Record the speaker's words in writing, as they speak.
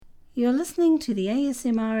You're listening to the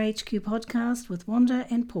ASMR HQ podcast with Wanda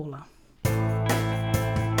and Paula.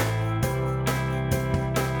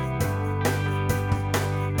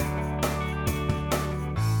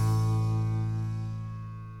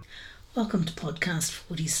 Welcome to podcast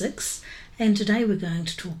 46, and today we're going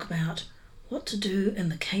to talk about what to do in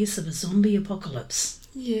the case of a zombie apocalypse.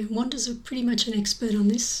 Yeah, Wanda's pretty much an expert on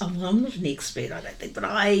this. Oh, well, I'm not an expert, I don't think, but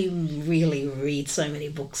I really read so many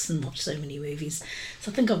books and watch so many movies,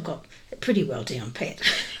 so I think I've got it pretty well down pat.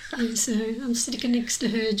 Yeah, so I'm sitting next to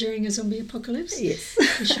her during a zombie apocalypse. Yes.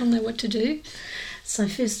 And she'll know what to do. So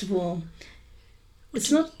first of all,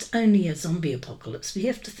 it's not only a zombie apocalypse. We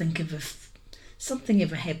have to think of if something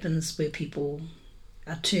ever happens where people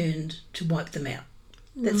are turned to wipe them out.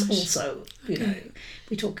 That's Right. also, you know,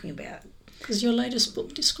 we're talking about. Because your latest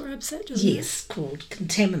book describes that, doesn't it? Yes, called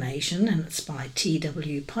Contamination, and it's by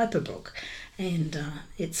T.W. Piperbrook. And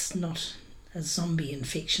it's not a zombie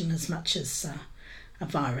infection as much as a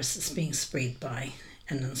virus that's being spread by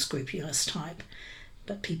an unscrupulous type.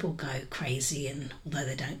 But people go crazy, and although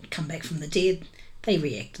they don't come back from the dead, they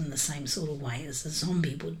react in the same sort of way as a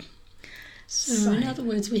zombie would. So in other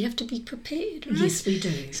words, we have to be prepared, right? Yes, we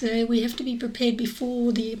do. So we have to be prepared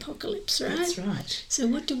before the apocalypse, right? That's right. So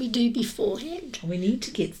what do we do beforehand? We need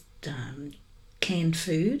to get canned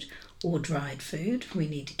food or dried food. We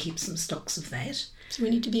need to keep some stocks of that. So we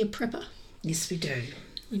need to be a prepper. Yes, we do.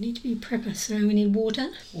 We need to be a prepper. So we need water.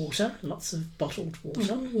 Water, lots of bottled water.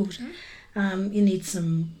 Bottled water. You need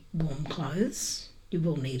some warm clothes. You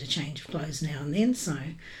will need a change of clothes now and then, so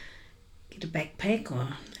get a backpack or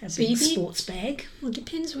a big sports bag. Well, it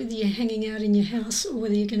depends whether you're hanging out in your house or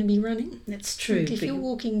whether you're going to be running. That's true. Like if you're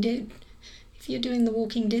Walking Dead, if you're doing the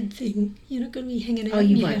Walking Dead thing, you're not going to be hanging out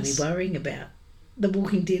you in your house. won't be worrying about the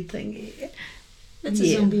Walking Dead thing. Yeah. That's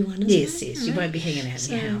a zombie one, isn't it? Yes, yes. You won't be hanging out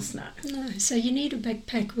in your house, no. No, so you need a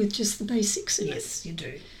backpack with just the basics in it. Yes, you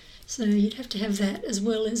do. So you'd have to have that as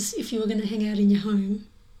well as if you were going to hang out in your home.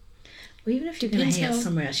 Well, even if you're going to hang out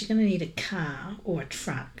somewhere else, you're going to need a car or a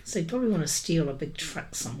truck. So you probably want to steal a big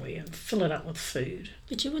truck somewhere and fill it up with food.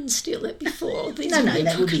 But you wouldn't steal that before. No,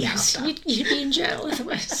 that would be after. You'd be in jail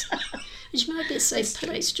otherwise. Which might be a safe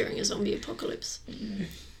place during a zombie apocalypse.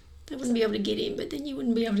 They wouldn't be able to get in, but then you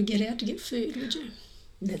wouldn't be able to get out to get food, would you?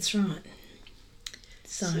 That's right.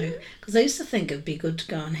 So, because I used to think it'd be good to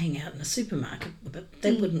go and hang out in a supermarket, but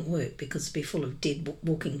that wouldn't work because it'd be full of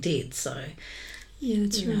Walking Dead, so... Yeah,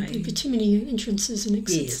 that's right. There'd be too many entrances and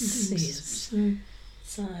exits and things. Yes.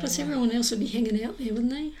 So plus everyone else would be hanging out there,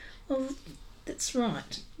 wouldn't they? Well, that's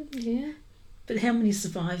right. Yeah. But how many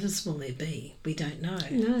survivors will there be? We don't know.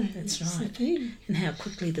 No, that's right. The thing. And how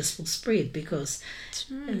quickly this will spread, because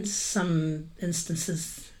in some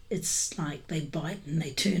instances it's like they bite and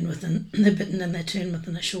they turn they're bitten and they turn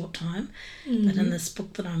within a short time. Mm-hmm. But in this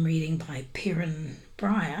book that I'm reading by Perrin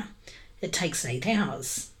Breyer, it takes 8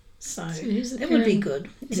 hours. So that would be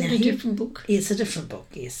good. Is it a different book? Yeah, it's a different book,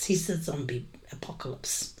 yes. He's a zombie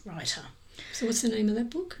apocalypse writer. So what's the name of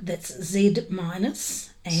that book? That's Z-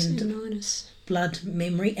 and Z- Blood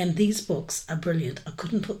Memory. And these books are brilliant. I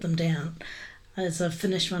couldn't put them down. As I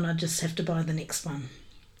finish one, I just have to buy the next one.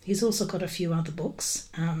 He's also got a few other books.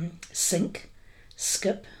 Sink,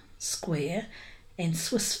 Skip, Square, and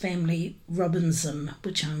Swiss Family Robinson,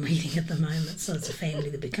 which I'm reading at the moment. So it's a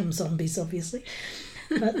family that becomes zombies, obviously.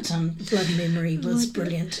 But Blood Memory was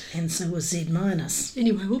brilliant, and so was Z-.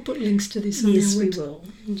 Anyway, we'll put links to this on our Yes, we will.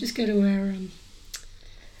 Just go to our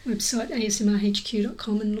website,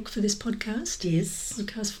 asmrhq.com, and look for this podcast. Yes.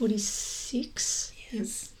 Podcast 46.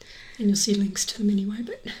 Yes. Yep. And you'll see links to them anyway,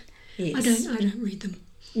 but yes. I don't read them.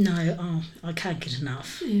 No, I can't get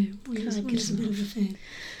enough. Yeah, one is a bit of a fan.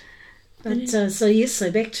 But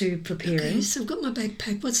so back to preparing. Okay, so I've got my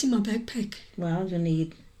backpack. What's in my backpack? Well, you'll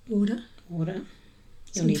need water.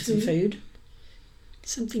 You'll need some food.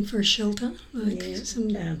 Something for a shelter, like some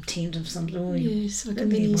tent of some sort. Yes, like you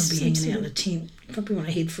won't be hanging out in a tent. You probably want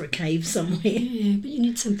to head for a cave somewhere. Yeah, but you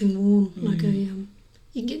need something warm, like you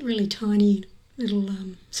can get really tiny little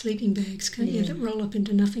sleeping bags, can't you, that roll up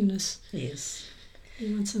into nothingness. Yes.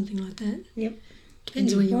 You want something like that. Yep.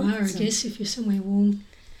 Depends where you are, I guess, if you're somewhere warm.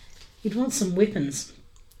 You'd want some weapons.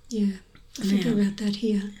 Yeah, I think about that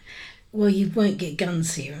here. Well, you won't get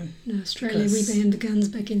guns here. No, Australia, we banned the guns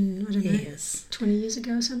back in, 20 years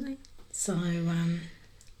ago or something. So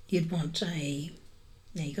you'd want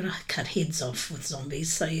you've got to cut heads off with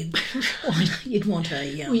zombies, so you'd want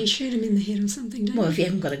a... well, you shoot them in the head or something, don't you? Well, if you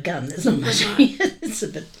haven't got a gun, there's not much. It's a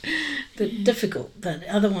bit difficult, but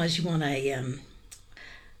otherwise you want a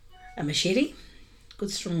machete,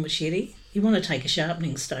 good strong machete. You want to take a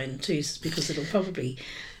sharpening stone too, because it'll probably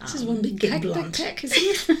this is one big get blunt. backpack,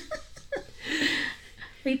 isn't it?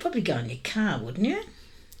 Well, you'd probably go in your car, wouldn't you?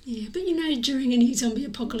 Yeah, but you know, during any zombie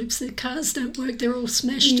apocalypse, the cars don't work. They're all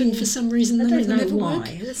smashed, and for some reason I none don't of them know ever why.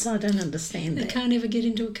 work. I don't understand They that. can't ever get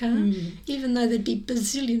into a car, even though there'd be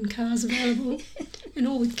bazillion cars available, and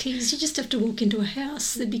all with keys. You just have to walk into a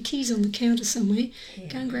house. There'd be keys on the counter somewhere.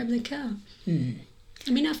 Go and grab their car. I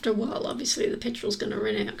mean, after a while, obviously the petrol's going to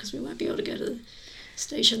run out because we won't be able to go to the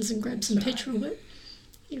stations and grab some petrol. But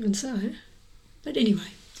even so, but anyway.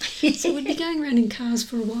 So we'd be going around in cars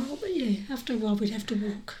for a while, but yeah, after a while we'd have to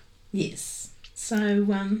walk. Yes. So,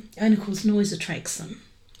 and of course noise attracts them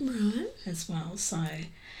Right. as well. So,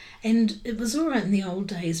 and it was all right in the old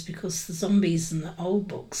days because the zombies in the old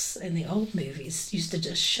books and the old movies used to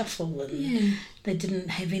just shuffle and they didn't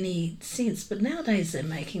have any sense. But nowadays they're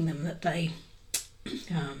making them that they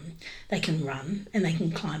can run and they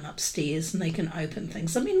can climb upstairs and they can open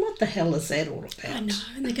things. I mean, what the hell is that all about? I know,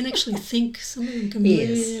 and they can actually think. Some of them can Yes.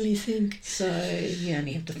 really think. So you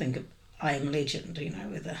only have to think of I Am Legend, you know,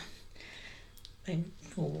 where they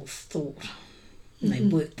all thought and they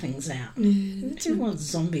work things out. Yeah, Who wants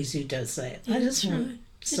zombies who does that? I just want right.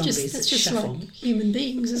 zombies That's that just shuffle. like human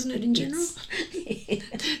beings, isn't it, in general?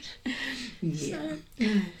 Yeah.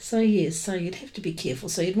 No. So yes, so you'd have to be careful.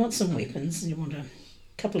 So you'd want some weapons. You want a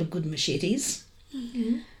couple of good machetes.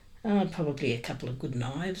 Probably a couple of good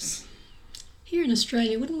knives. Here in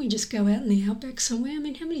Australia, wouldn't we just go out in the outback somewhere? I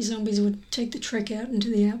mean, how many zombies would take the trek out into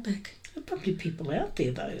the outback? There are probably people out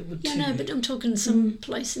there though who would. Yeah, no, but I'm talking some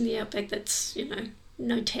place in the outback that's, you know,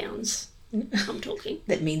 no towns. I'm talking.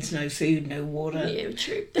 That means no food, no water. Yeah,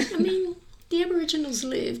 true. But I mean, the Aboriginals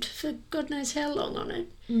lived for God knows how long on it.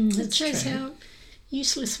 It That's shows true. how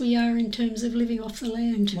useless we are in terms of living off the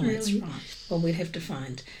land, Well, really. that's right. Well, we'd have to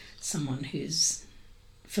find someone who's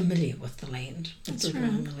familiar with the land, That's live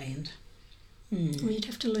around the land. Well, you'd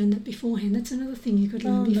have to learn that beforehand. That's another thing you could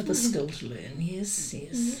learn Oh, another beforehand. skill to learn. Yes,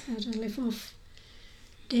 yes. How to live off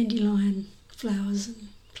dandelion flowers and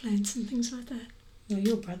plants and things like that. Well,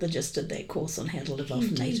 your brother just did that course on how to live off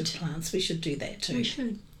He native did. plants. We should do that too. We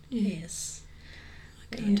should. Yeah, Yes.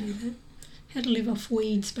 I can't do that. How to live off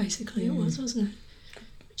weeds, basically, it was, wasn't it?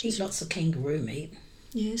 Eat lots of kangaroo meat.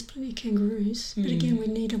 Yeah, there's plenty of kangaroos. But again, we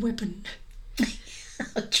need a weapon.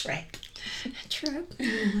 A trap. A trap. I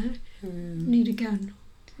don't know. Need a gun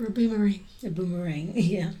or a boomerang. A boomerang.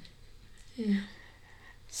 Yeah. Yeah.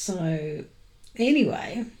 So,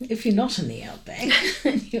 anyway, if you're not in the outback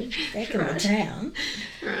and you're back in the town,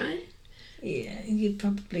 Right. yeah, you'd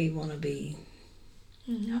probably want to be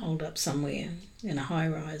holed up somewhere in a high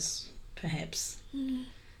rise, perhaps,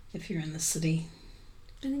 if you're in the city.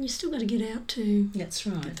 But then you still got to get out to That's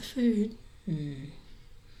get right. the food.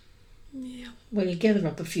 Yeah. Well, you gather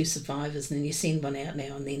up a few survivors and then you send one out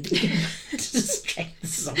now and then to distract the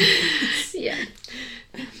zombies. Yeah.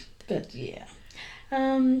 But yeah.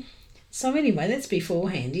 So anyway, that's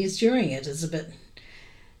beforehand. Yes, during it is a bit,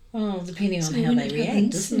 well, depending on So how when they it react,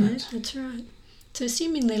 happens, isn't yeah, it? That's right. So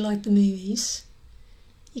assuming they like the movies,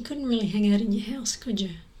 you couldn't really hang out in your house, could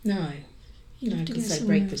you? No, You'd no, have to go because they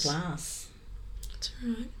somewhere break the else. glass That's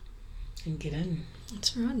right. and get in.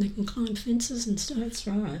 That's right. And they can climb fences and stuff. That's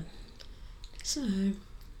right. So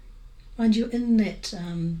Mind you, in that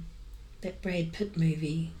that Brad Pitt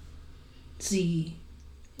movie, Z,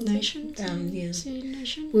 Nation. yeah. See,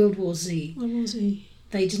 Nation. World War Z, What was he?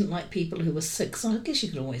 they didn't like people who were sick. So I guess you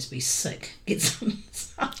could always be sick. Get some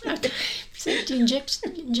So to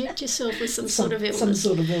inject yourself with some sort of illness. Some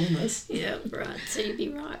sort of illness. Yeah, right. So you'd be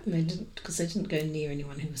right. And they didn't, because they didn't go near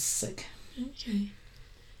anyone who was sick. Okay.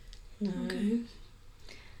 No. Okay.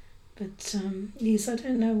 But yes, I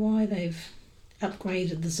don't know why they've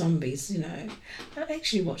upgraded the zombies. You know, I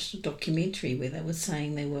actually watched a documentary where they were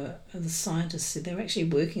saying the scientists said they were actually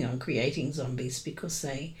working on creating zombies because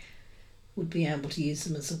they would be able to use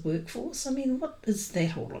them as a workforce. I mean, what is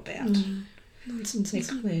that all about? Nonsense.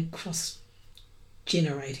 isn't it? They're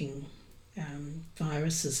cross-generating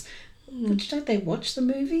viruses. But don't they watch the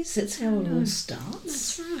movies? That's how it all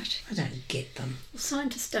starts. That's right. I don't get them. Well,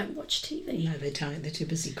 scientists don't watch TV. No, they don't. They're too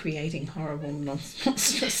busy creating horrible,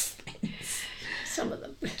 monstrous things. Some of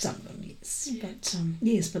them. Some of them, yes. But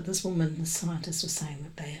yes, but this woman, the scientist, was saying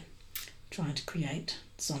that they're trying to create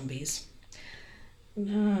zombies.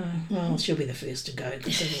 No, well, she'll be the first to go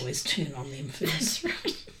because they always turn on them first. That's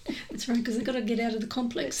right. That's right, because they've got to get out of the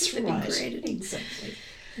complex they've been created. Exactly.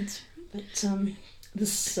 That's But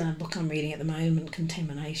this book I'm reading at the moment,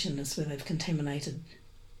 Contamination, is where they've contaminated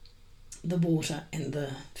the water and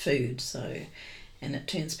the food, so, and it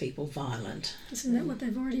turns people violent. Isn't that what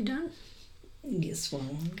they've already done? Yes, well,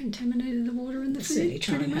 Contaminated the water and the they're food? certainly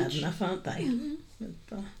trying pretty hard much? enough, aren't they? Mhm.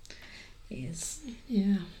 But, yes.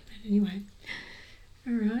 Yeah, but anyway.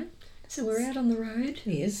 All So we're out on the road,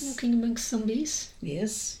 Yes. walking amongst zombies.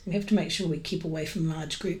 Yes. We have to make sure we keep away from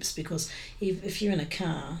large groups, because if you're in a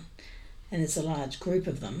car and there's a large group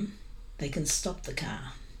of them, they can stop the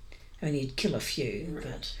car. I mean, you'd kill a few,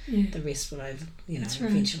 but the rest would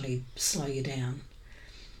eventually slow you down.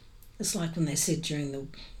 It's like when they said during the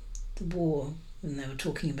war, when they were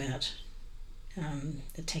talking about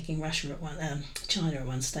attacking China at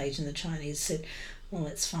one stage, and the Chinese said, well,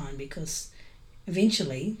 that's fine, because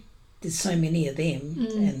eventually there's so many of them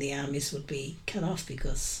and the armies would be cut off,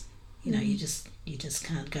 because you just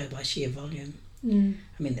can't go by sheer volume. I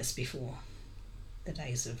mean, that's before the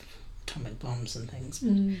days of atomic bombs and things,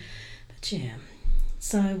 but yeah.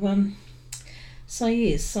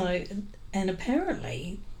 And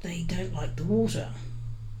apparently they don't like the water,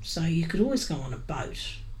 so you could always go on a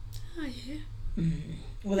boat. Oh yeah.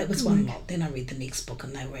 Well, that was one lot. Then I read the next book,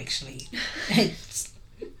 and they were actually had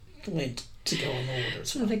learned to go on the water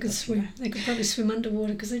as well. Well, they could swim. They could probably swim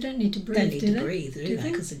underwater, because they don't need to breathe. They don't need to breathe, do they?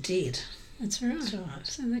 Because they're dead. That's right. That's right.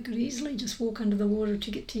 So they could easily just walk under the water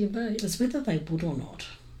to get to your boat. It's whether they would or not.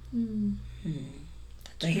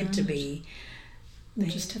 They had to be. We'll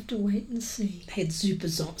just have to wait and see. They had super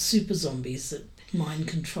zombies that mind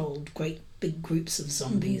controlled great big groups of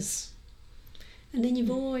zombies. And then you've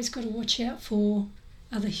always got to watch out for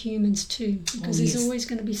other humans too, because there's always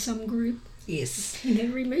going to be some group. Yes. In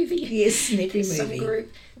every movie. Yes, in every movie. Some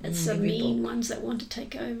group that's some mean ones that want to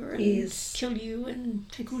take over and kill you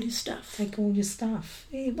and take all your stuff. Take all your stuff.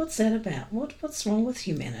 Yeah, what's that about? What's wrong with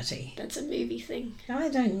humanity? That's a movie thing. I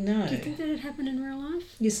don't know. Do you think that would happen in real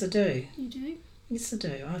life? Yes, I do. You do? Yes, I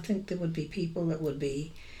do. I think there would be people that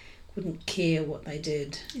wouldn't care what they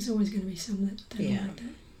did. There's always going to be some that don't like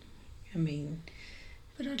that. I mean...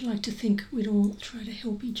 But I'd like to think we'd all try to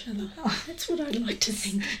help each other. That's what I'd like to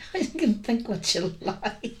think. I can think what you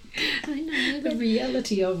like. I know. The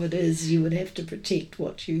reality of it is you would have to protect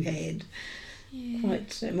what you had. Yeah.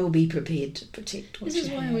 We'll be prepared to protect what you had.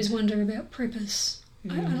 This is why I always wonder about preppers.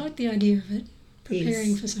 I like the idea of it,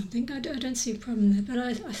 preparing for something. I don't see a problem there, but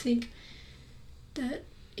I think that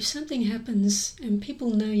if something happens and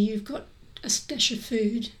people know you've got a stash of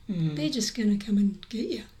food, they're just going to come and get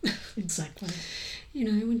you. Exactly.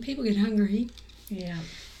 When people get hungry. Yeah.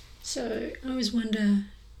 So I always wonder,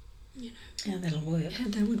 how that'll work. How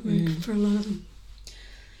that would work for a lot of them.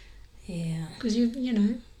 Yeah. Because I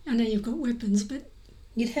know you've got weapons, but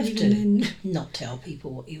you'd have to not tell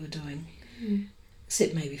people what you were doing,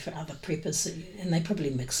 except maybe for other preppers, and they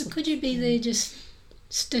probably mix. So could you be there just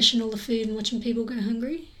stashing all the food and watching people go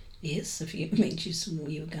hungry? Yes, if it meant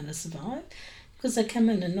you were going to survive, because they come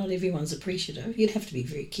in and not everyone's appreciative. You'd have to be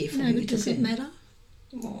very careful. No, but does it matter?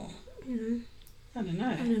 Oh, I don't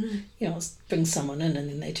know. I'll bring someone in and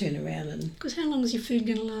then they turn around and... Because how long is your food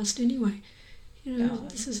going to last anyway?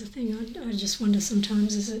 This is the thing. I just wonder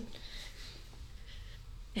sometimes, is it...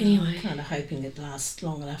 Anyway. I'm kind of hoping it lasts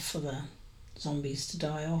long enough for the zombies to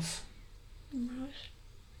die off. Right.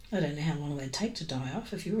 I don't know how long they take to die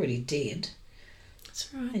off if you're already dead.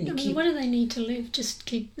 That's right. And what do they need to live?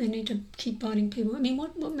 They need to keep biting people. I mean,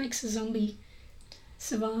 what makes a zombie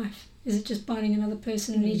survive? Is it just biting another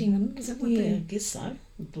person and eating them? Is that what I guess so.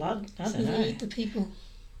 Blood, I don't know. They eat the people.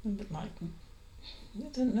 But I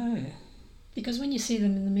don't know. Because when you see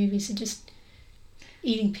them in the movies, they're just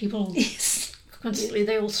eating people. Yes. Constantly,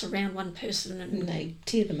 they all surround one person and they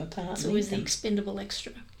tear them apart. It's always the expendable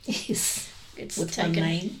extra. Yes. It's with one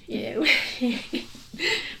name. Yeah.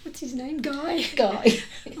 What's his name? Guy. Oh,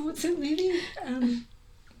 what's that movie?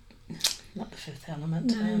 Not The Fifth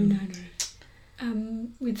Element. No.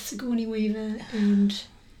 With Sigourney Weaver, and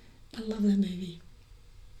I love that movie.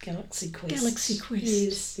 Galaxy Quest. Galaxy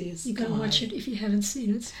Quest. Yes. You've got to watch it if you haven't seen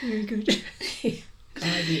it. It's very good.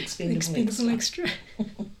 Guy, the expendable extra.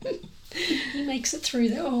 He makes it through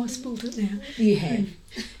there. Oh, I spoiled it now. You have.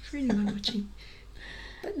 For anyone watching.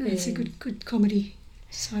 But no, it's a good comedy,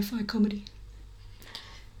 sci-fi comedy.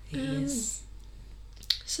 Yes.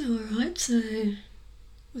 So all right, so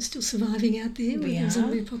we're still surviving out there with the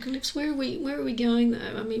zombie apocalypse. Where are we going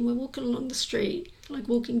though? I mean, we're walking along the street like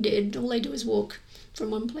Walking Dead. All they do is walk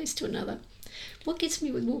from one place to another. What gets me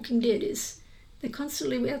with Walking Dead is they're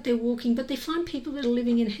constantly out there walking, but they find people that are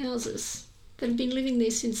living in houses that have been living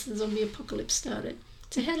there since the zombie apocalypse started.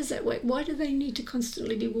 So how does that work? Why do they need to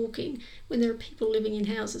constantly be walking when there are people living in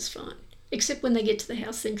houses fine? Except when they get to the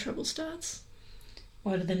house, then trouble starts.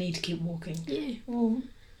 Why do they need to keep walking? Yeah. Well,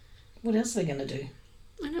 what else are they going to do?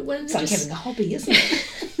 I know. Well, it's like having a hobby, isn't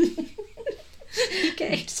it?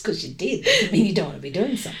 Okay. Just because you're dead doesn't mean you don't want to be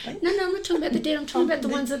doing something. No, I'm not talking about the dead. I'm talking about the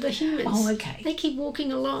ones that are humans. Oh, okay. They keep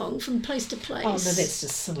walking along from place to place. Oh, no, that's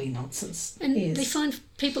just silly nonsense. And yes. they find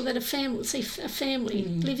people that are a family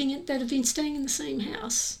living that have been staying in the same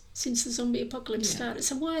house since the zombie apocalypse started.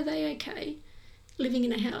 So why are they okay living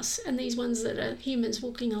in a house, and these ones that are humans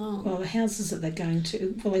walking along? Well, the houses that they're going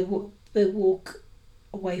to, well, they walk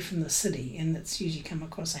away from the city, and it's usually come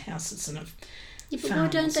across a house that's in a Yeah, but why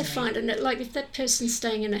don't they find it? Like, if that person's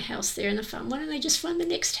staying in a house there in the farm, why don't they just find the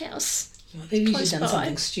next house? Well, they've usually close done by?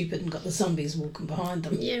 something stupid and got the zombies walking behind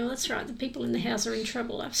them. Yeah, well, that's right. The people in the house are in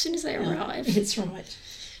trouble as soon as they arrive. That's right.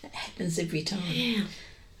 It happens every time. Yeah.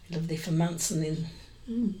 They live there for months, and then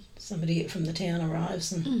somebody from the town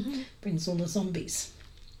arrives and brings all the zombies.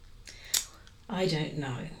 I don't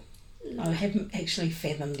know. I haven't actually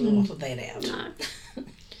fathomed a lot of that out. No.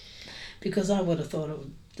 Because I would have thought it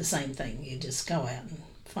would the same thing. You just go out and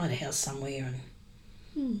find a house somewhere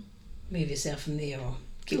and move yourself in there, or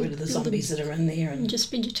get rid of the zombies that are in there, and just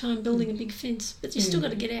spend your time building a big fence. But you still got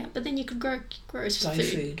to get out. But then you could grow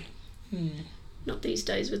food. Not these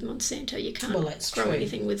days with Monsanto. You can't grow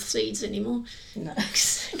anything with seeds anymore. No.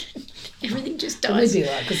 Everything just It dies. would be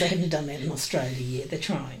right, because they haven't done that in Australia yet. They're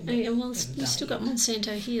trying. Oh, yeah, well, you've still got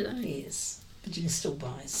Monsanto here, though. Yes, but you can still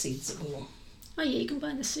buy seeds that will Oh, yeah, you can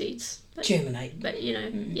buy the seeds. But, germinate. But, you know,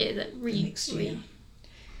 that next year.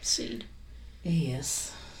 seed.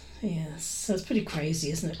 Yes. Yes. So it's pretty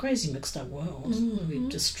crazy, isn't it? Crazy mixed up world. We're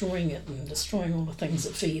destroying it and destroying all the things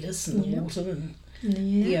that feed us, and the water and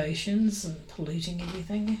the oceans, and polluting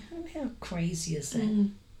everything. And how crazy is that?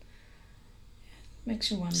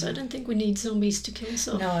 Makes you wonder. So I don't think we need zombies to kill us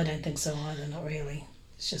off. No, I don't think so either, not really.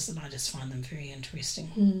 It's just that I just find them very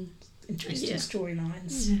interesting. Interesting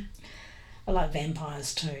storylines. Yeah. I like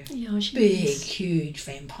vampires too. Yeah, Big, huge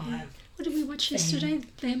vampire. What did we watch yesterday?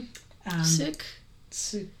 Cirque?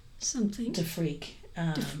 Something. The Freak.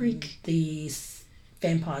 Freak. The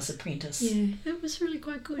Vampire's Apprentice. Yeah, it was really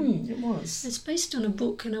quite good. It was. It's based on a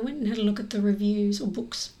book, and I went and had a look at the reviews, or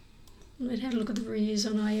books. I had a look at the reviews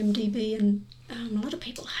on IMDb, and a lot of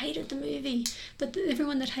people hated the movie, but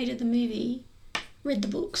everyone that hated the movie read the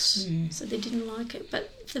books, so they didn't like it.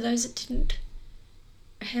 But for those that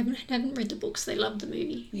haven't read the books, they loved the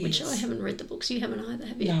movie, which I haven't read the books. You haven't either,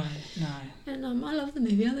 have you? No. And I love the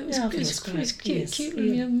movie. I thought it was good. It was cute, Yes. cute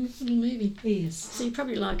little movie. Yes. So you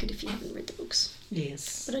probably like it if you haven't read the books.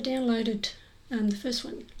 Yes. But I downloaded the first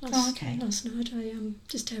one last night. I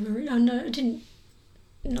just to have a read. I know I didn't.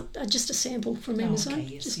 Not just a sample from Amazon,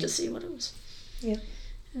 to see what it was. Yep.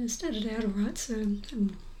 And it started out alright, so I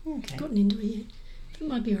haven't gotten into it yet. It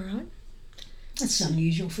might be alright. That's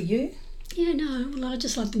unusual for you. Yeah, no, well, I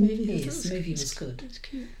just liked the movie. Yes, the movie was good. It was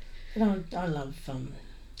cute. But I love,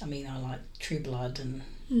 I like True Blood and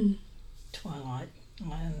Twilight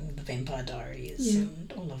and The Vampire Diaries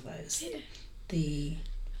and all of those. Yeah. I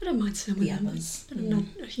don't mind some of them, others. but I'm not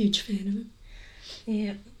a huge fan of them.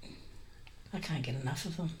 Yeah. I can't get enough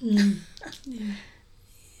of them.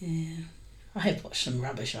 Yeah. I have watched some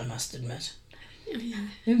rubbish, I must admit. Oh, yeah.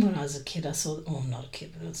 Remember when I was a kid, I saw, not a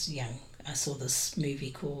kid, but I was young, I saw this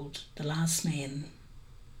movie called The Last Man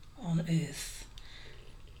on Earth.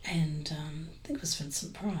 And I think it was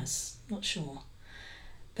Vincent Price, not sure.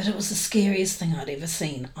 But it was the scariest thing I'd ever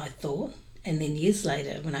seen, I thought. And then years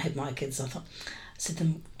later, when I had my kids, I said to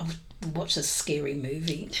them, I would watch this scary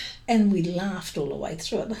movie. And we laughed all the way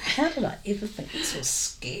through it. How did I ever think this was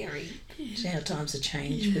scary? How times have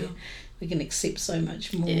changed. Yeah. We can accept so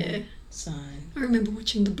much more. Yeah. So I remember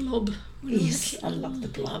watching The Blob when I was a yes, kid. I love The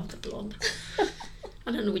Blob. Love The Blob.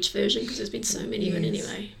 I don't know which version, because there's been so many, but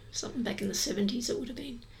anyway, something back in the 70s it would have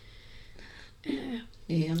been. Yeah,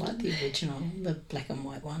 I like the original, the black and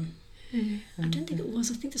white one. Yeah. I don't think it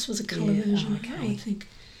was. I think this was a colour version. I think.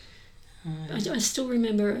 I still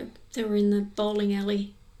remember they were in the bowling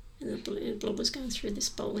alley, and the Blob was going through this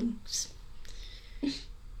bowling,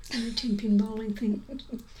 10-pin bowling thing.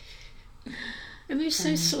 It moves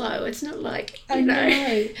so slow. It's not like I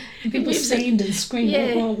know. People stand and scream.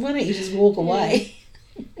 Yeah. Well, why don't you just walk away?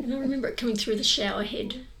 And I remember it coming through the shower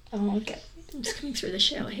head. Oh, okay. It was coming through the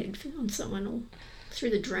shower head on someone, or through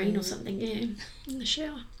the drain or something. Yeah, in the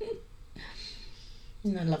shower.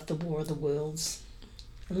 And I love the War of the Worlds.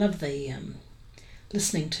 I love the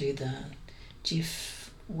listening to the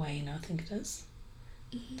Jeff Wayne, I think it is,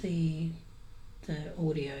 the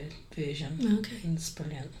audio version. Okay. And it's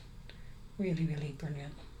brilliant. Really, really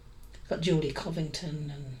brilliant. Got Geordie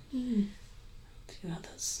Covington and a few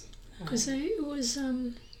others. Because it was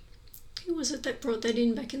who was it that brought that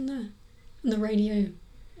in back in the radio?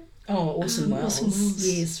 Oh, Orson Welles. Orson Welles.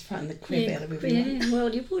 Yes, frightening the crap out of everyone. Yeah,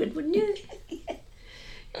 well, you would, wouldn't you?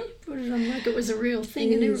 Put it on like it was a real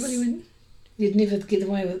thing, and everybody went. You'd never get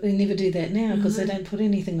away with. They never do that now because they don't put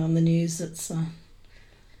anything on the news. It's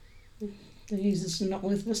the news is not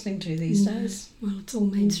worth listening to these days. Well, it's all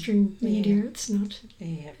mainstream media. It's not.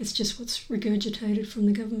 Yeah. It's just what's regurgitated from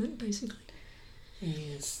the government, basically.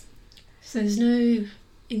 Yes. So there's no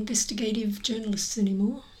investigative journalists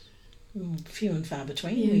anymore. Few and far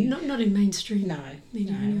between. Yeah, not in mainstream. No.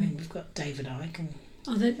 media, I anyway. mean, we've got David Icke and.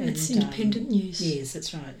 That's independent news. Yes,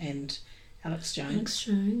 that's right, and Alex Jones. Alex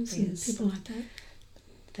Jones and people like that.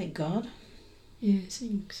 Thank God. Yeah, so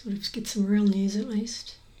you can sort of get some real news at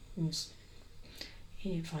least.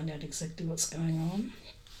 You find out exactly what's going on.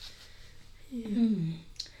 Yeah.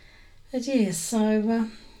 But yeah, so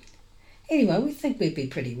anyway, we think we'd be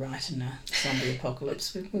pretty right in a zombie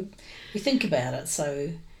apocalypse. We think about it, so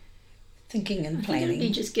thinking and planning. I think it'd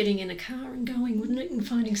be just getting in a car and going, wouldn't it, and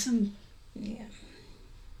finding some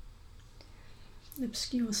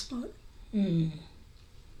obscure spot.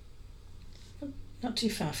 Not too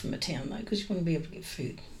far from a town though, because you want to be able to get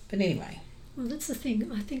food. But anyway. Well, that's the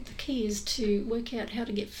thing. I think the key is to work out how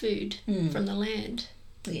to get food from the land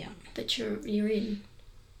that you're in.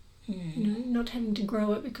 You know, not having to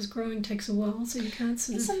grow it, because growing takes a while, so you can't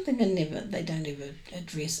sort of... Something they don't ever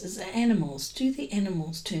address is animals. Do the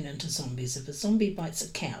animals turn into zombies? If a zombie bites a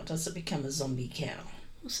cow, does it become a zombie cow?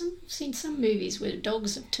 Well, I've seen some movies where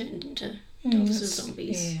dogs have turned into dogs of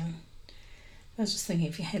zombies. Yeah. I was just thinking,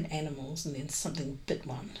 if you had animals and then something bit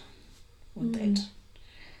one, would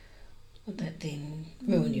that then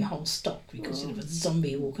ruin your whole stock, because you'd have a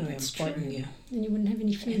zombie walking around biting you? Then you wouldn't have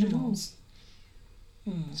any food animals.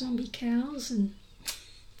 at all. Zombie cows and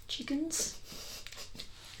chickens.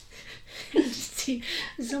 See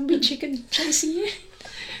a zombie chicken chasing you.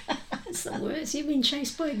 That's the worst. You've been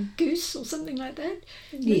chased by a goose or something like that.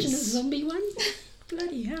 Imagine a zombie one.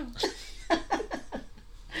 Bloody hell.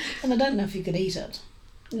 And I don't know if you could eat it.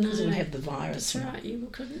 No, because it would have the virus. That's right, you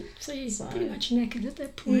couldn't. So you're pretty much knackered at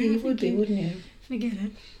that point. Yeah, you would be, wouldn't you? Forget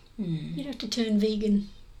it. You'd have to turn vegan.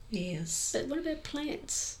 Yes. But what about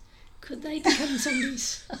plants? Could they become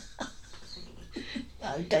zombies?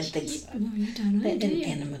 I don't think so. No, you don't know. They're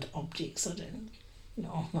inanimate objects. I don't.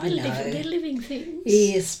 No, I know. They're living things.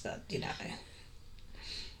 Yes, but you know.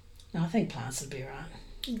 No, I think plants would be alright.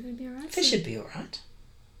 They'd be alright. Fish would be alright.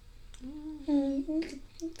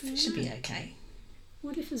 Fish should be okay.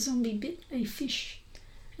 What if a zombie bit a fish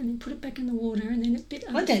and then put it back in the water and then it bit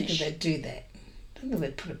other fish? I don't think they'd do that. I don't think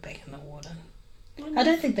they'd put it back in the water. I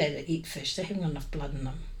don't think they'd eat fish. They haven't got enough blood in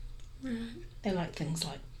them. Right. They like things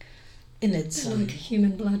like innards and... like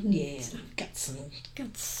human blood and guts and...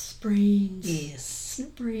 Guts, brains. Yes.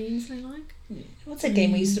 Isn't it brains they like? Yeah. What's that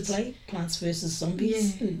game we used to play? Plants vs.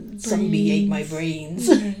 Zombies? Yeah. Zombie ate my brains.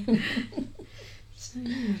 Yeah. So,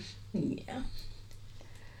 yeah.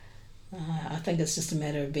 I think it's just a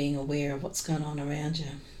matter of being aware of what's going on around you.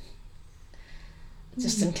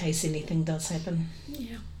 Just in case anything does happen.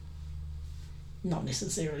 Yeah. Not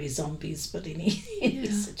necessarily zombies, but any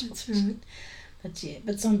situation. That's right. But yeah,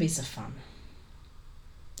 but zombies are fun.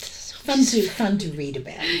 Fun to read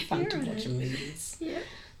about, fun to watch in movies. Yeah.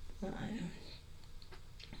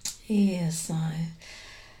 So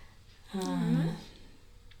right.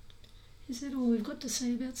 Is that all we've got to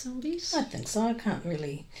say about zombies? I think so. I can't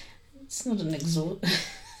really. It's not an exhaustible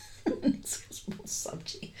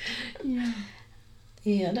subject. Yeah.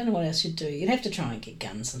 Yeah, I don't know what else you'd do. You'd have to try and get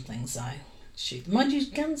guns and things, though. Shoot. Mind you,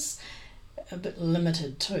 guns are a bit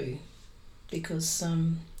limited too, because...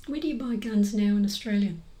 Where do you buy guns now in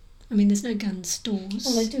Australia? I mean, there's no gun stores.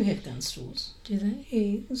 Well, they do have gun stores. Do they? Yeah,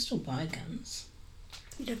 you can still buy guns.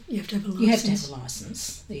 You have to have a licence. You have to have a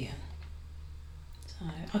licence, yeah. So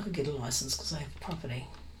I could get a licence because I have property.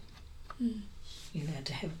 You're allowed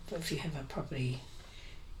to have, if you have a property,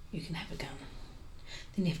 you can have a gun.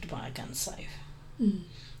 Then you have to buy a gun safe.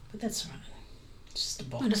 But that's right. It's just a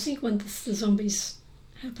box. But I think once the zombies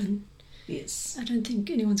happen, yes, I don't think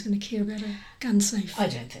anyone's going to care about a gun safe. I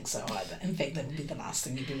don't think so either. In fact, that would be the last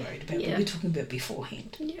thing you'd be worried about. Yeah. But we're talking about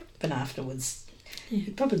beforehand. Yeah. But afterwards,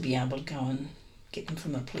 you'd probably be able to go and get them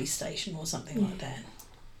from a police station or something like that.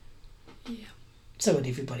 Yeah. So would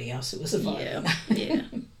everybody else who was surviving. Yeah.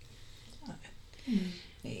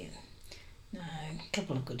 Yeah. No, a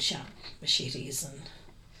couple of good sharp machetes and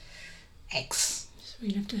axe. So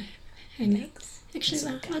we'd have to hang that. Actually,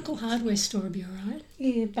 the local hardware store would be alright.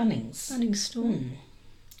 Yeah, Bunnings. Bunnings store.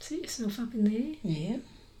 Set yourself up in there. Yeah.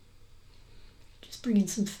 Just bring in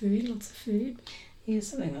some food, lots of food. Yeah,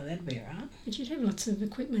 something like that'd be alright. But you'd have lots of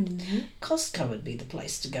equipment in there. Costco would be the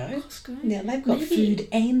place to go. Costco. Yeah, they've got Maybe food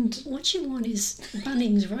and... What you want is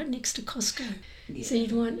Bunnings right next to Costco. Yeah. So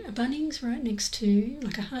you'd want a Bunnings right next to,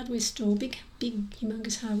 like a hardware store, big,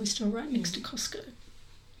 humongous hardware store right next to Costco.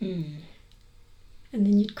 Mm. And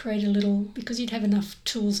then you'd create a little, because you'd have enough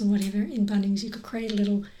tools and whatever in Bunnings, you could create a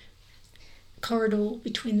little corridor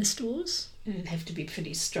between the stores. It'd have to be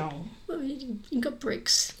pretty strong. Well, you've got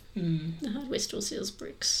bricks. Mm. The hardware store sells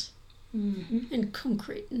bricks. Mm-hmm. And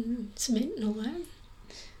concrete and cement and all that.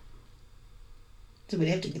 So we'd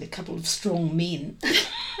have to get a couple of strong men.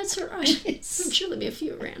 That's all right. Yes. I'm sure there'll be a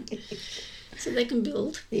few around. So they can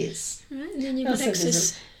build. Yes. Right? And then you've got Also, access.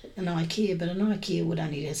 there's an IKEA, but an IKEA would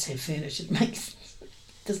only just have furniture. It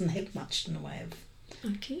doesn't have much in the way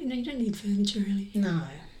of... Okay, no, you don't need furniture really. No.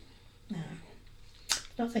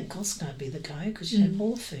 But I think Costco would be the go because you have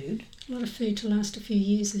all the food. A lot of food to last a few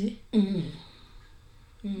years there.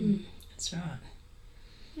 That's right.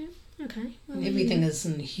 Yeah, okay. Well, And everything is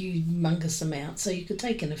in humongous amounts, so you could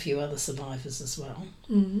take in a few other survivors as well.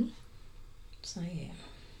 Mm-hmm. So yeah.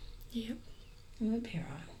 Yep. That'd be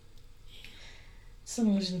alright. So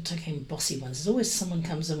long as you don't take in bossy ones. There's always someone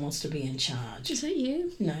comes and wants to be in charge. Is that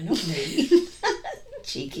you? No, not me.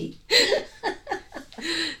 Cheeky.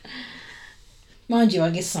 Mind you, I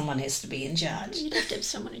guess someone has to be in charge. You'd have to have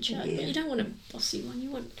someone in charge, Yeah. but you don't want a bossy one. You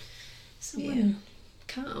want someone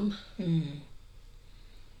calm. Mm.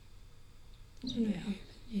 Yeah.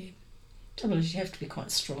 Yeah. Trouble is, you have to be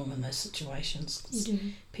quite strong in those situations. 'Cause You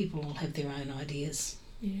do. people all have their own ideas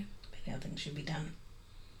Yeah. about how things should be done.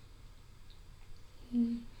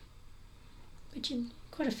 Mm. But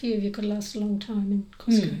quite a few of you could last a long time in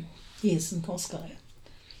Costco. Yes, in Costco.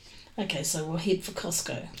 Okay, so we'll head for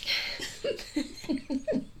Costco.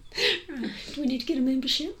 Right. Do we need to get a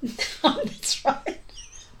membership? Oh, that's right.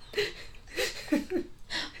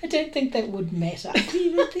 I don't think that would matter.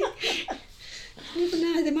 You don't think? You never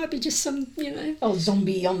know. There might be just some, Oh,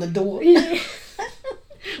 zombie on the door. Yeah.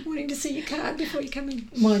 Wanting to see your card before you come in.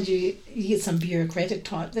 Mind you, you get some bureaucratic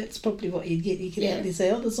type. That's probably what you'd get. You get out there and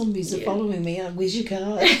say, oh, the zombies are following me. Oh, where's your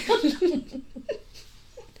card?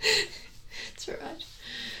 That's all right.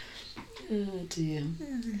 Oh, dear.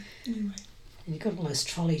 Anyway. And you've got all those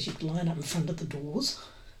trolleys you could line up in front of the doors.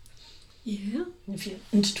 Yeah. And if you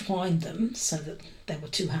intertwined them so that they were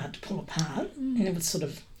too hard to pull apart, and it would sort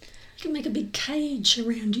of... You can make a big cage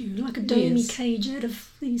around you, like a domey Yes. cage out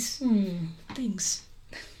of these things.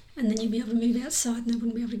 And then you'd be able to move outside and they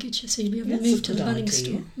wouldn't be able to get you, so you'd be able to That's move a to the good Bunnings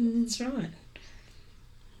idea. store. That's right.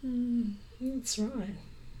 That's right.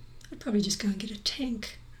 I'd probably just go and get a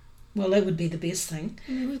tank. Well, that would be the best thing.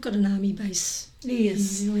 I mean, we've got an army base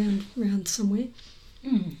Yes. around somewhere.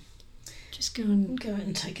 Mm. Just go and Go out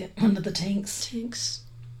and take it one of the tanks. tanks.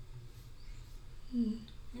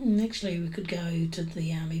 Actually, we could go to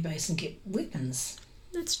the army base and get weapons.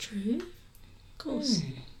 That's true. Of course.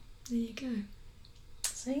 There you go.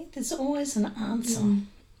 See, there's always an answer.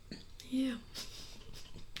 Yeah.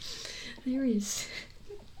 There is.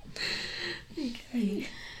 Okay.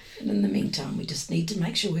 And in the meantime, we just need to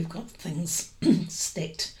make sure we've got things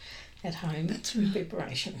stacked at home. That's in right.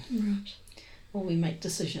 preparation. Right. Or we make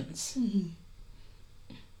decisions.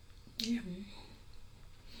 Yeah.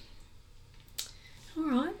 All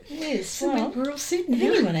right. Yes, So well, we're all set if now.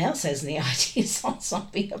 anyone else has any ideas on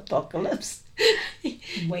zombie apocalypse,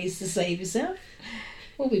 ways to save yourself,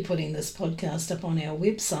 we'll be putting this podcast up on our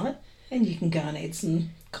website and you can go and add some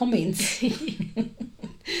comments.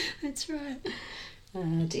 That's right.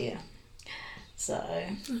 Oh dear. So,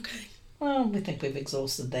 Okay. well, we think we've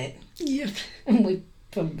exhausted that. Yep. And we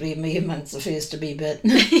probably me amongst the first to be bit.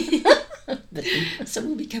 But, So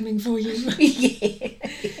we'll be coming for you. yeah.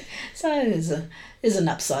 So there's an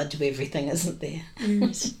upside to everything, isn't there?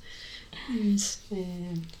 Yes. Yes. Yeah.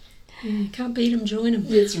 Yeah. Can't beat them, join them.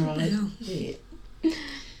 That's right. Well. Yeah.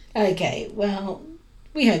 Okay, well,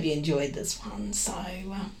 we hope you enjoyed this one. So,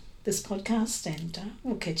 this podcast, and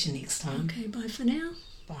we'll catch you next time. Okay, bye for now.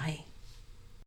 Bye.